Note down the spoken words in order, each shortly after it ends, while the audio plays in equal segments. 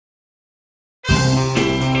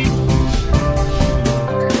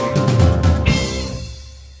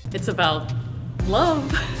It's about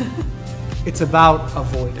love. It's about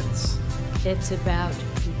avoidance. It's about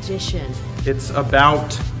tradition. It's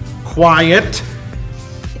about quiet.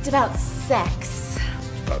 It's about sex.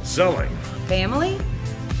 It's about selling. Family?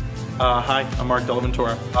 Hi, I'm Mark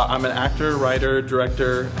Delaventura. I'm an actor, writer,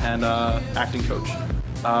 director, and acting coach.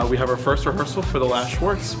 We have our first rehearsal for the Last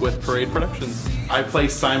Schwartz with Parade Productions. I play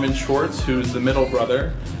Simon Schwartz, who's the middle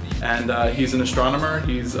brother, and he's an astronomer.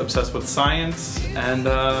 He's obsessed with science, and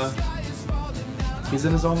he's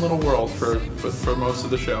in his own little world for most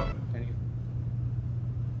of the show.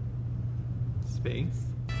 Space.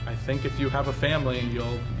 I think if you have a family,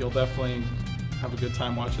 you'll definitely have a good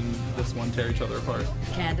time watching this one tear each other apart.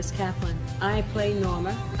 Candace Kaplan. I play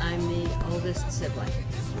Norma. I'm the oldest sibling.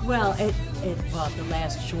 Well, well, the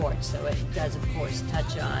Last Schwartz, so it does, of course,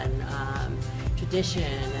 touch on tradition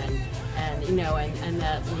and you know, and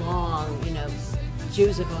that long, you know,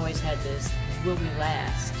 Jews have always had this, will we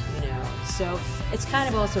last, you know. So it's kind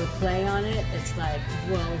of also a play on it. It's like,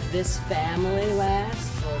 will this family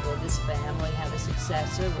last? Or will this family have a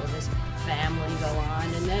successor? Will this family go on?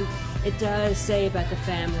 And then it does say about the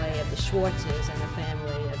family of the Schwartzes and the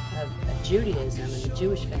family of Judaism and the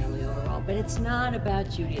Jewish family overall, but it's not about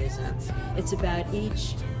Judaism. It's about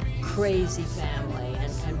each crazy family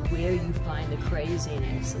and where you find the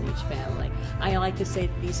craziness in each family. I like to say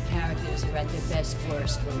that these characters are at their best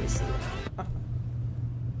worst when we see them.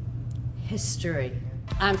 History.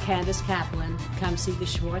 I'm Candace Kaplan. Come see the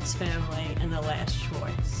Schwartz family and the Last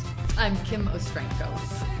Schwartz. I'm Kim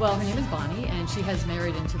Ostrenko. Well, her name is Bonnie, and she has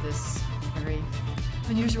married into this very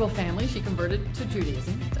unusual family. She converted to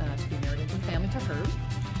Judaism to be married into the family to her,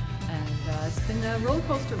 and it's been a roller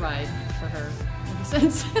coaster ride for her ever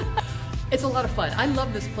since. It's a lot of fun. I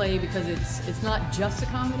love this play because it's not just a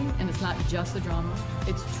comedy and it's not just a drama.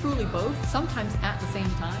 It's truly both, sometimes at the same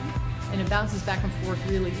time, and it bounces back and forth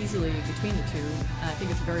really easily between the two. I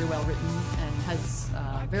think it's very well written and has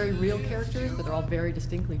very real characters, but they're all very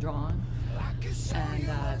distinctly drawn. And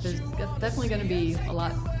there's definitely going to be a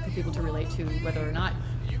lot for people to relate to, whether or not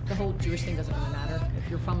the whole Jewish thing doesn't really matter. If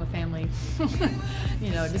you're from a family,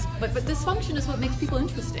 you know, but dysfunction is what makes people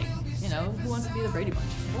interesting. You know, who wants to be the Brady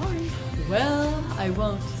Bunch? Boring. Well, I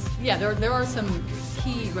won't. Yeah, there are some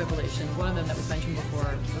key revelations. One of them that was mentioned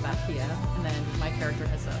before about Kia, and then my character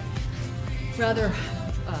has a rather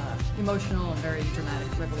emotional and very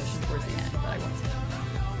dramatic revelation towards the end, but I won't say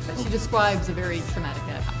it. But she describes a very traumatic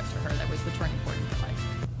event that happened to her that was the turning point in her life.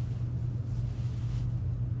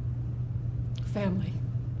 Family.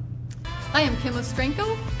 I am Kim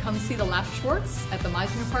Ostrenko. Come see the Last Schwartz at the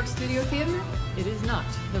Mizner Park Studio Theater. It is not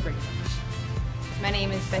the Brady Bunch. My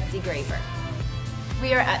name is Betsy Graver.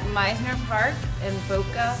 We are at Mizner Park in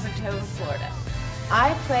Boca, Raton, Florida.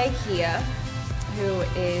 I play Kia, who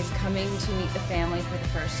is coming to meet the family for the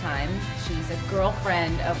first time. She's a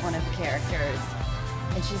girlfriend of one of the characters,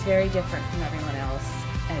 and she's very different from everyone else,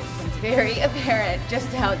 and it becomes very apparent just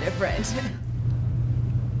how different.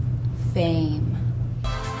 Fame.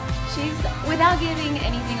 She's, without giving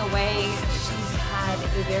anything away, she's had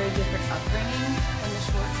a very different upbringing than the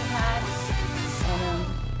Schwartz have had,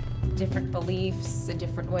 and different beliefs, a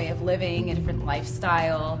different way of living, a different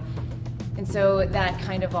lifestyle. And so that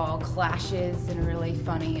kind of all clashes in a really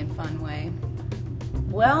funny and fun way.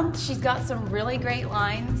 Well, she's got some really great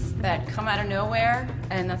lines that come out of nowhere,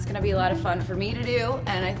 and that's going to be a lot of fun for me to do,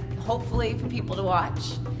 and hopefully for people to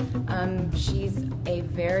watch. She's a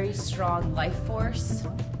very strong life force.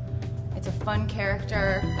 It's a fun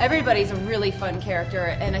character. Everybody's a really fun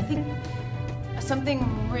character, and I think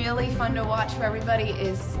something really fun to watch for everybody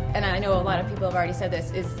is, and I know a lot of people have already said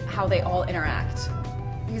this, is how they all interact.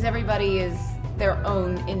 Because everybody is their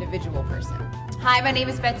own individual person. Hi, my name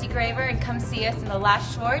is Betsy Graver, and come see us in the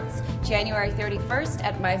Last Schwartz, January 31st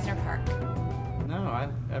at Mizner Park.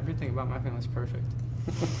 No, everything about my family is perfect.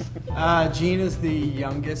 Gene is the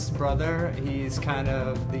youngest brother. He's kind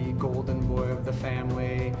of the golden boy of the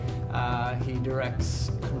family. He directs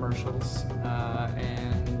commercials,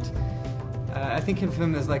 and I think of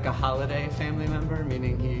him as like a holiday family member,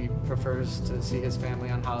 meaning he prefers to see his family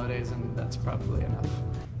on holidays, and that's probably enough.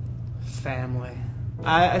 Family.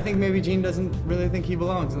 I think maybe Gene doesn't really think he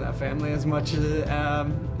belongs in that family as much as,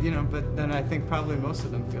 you know, but then I think probably most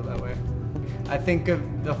of them feel that way. I think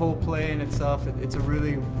of the whole play in itself, it's a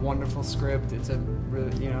really wonderful script. It's a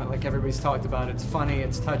really, you know, like everybody's talked about, it's funny,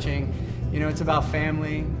 it's touching. You know, it's about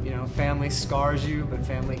family. You know, family scars you, but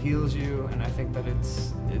family heals you, and I think that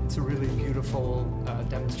it's a really beautiful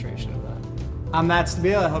demonstration of that. I'm Matt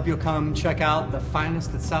Stabile. I hope you'll come check out the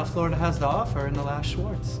finest that South Florida has to offer in the Last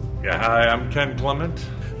Schwartz. Yeah, hi, I'm Ken Clement.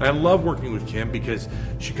 And I love working with Kim because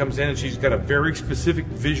she comes in and she's got a very specific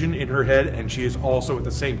vision in her head, and she is also at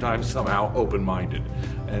the same time somehow open-minded.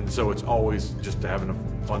 And so it's always just having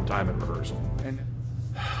a fun time at rehearsal.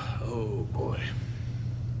 Oh boy.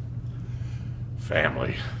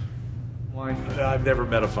 Family. Why? I've never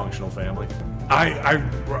met a functional family. I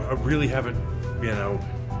really haven't, you know,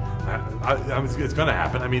 it's going to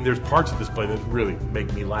happen. I mean, there's parts of this play that really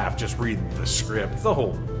make me laugh just reading the script. The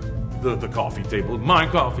whole, the coffee table, my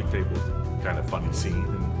coffee table is kind of funny scene.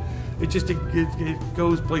 And it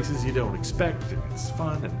goes places you don't expect, and it's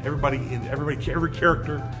fun. And every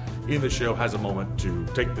character in the show has a moment to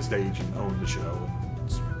take the stage and own the show. And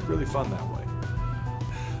it's really fun that way.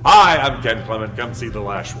 Hi, I'm Ken Clement. Come see The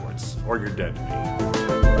Last Schwartz, or you're dead to me.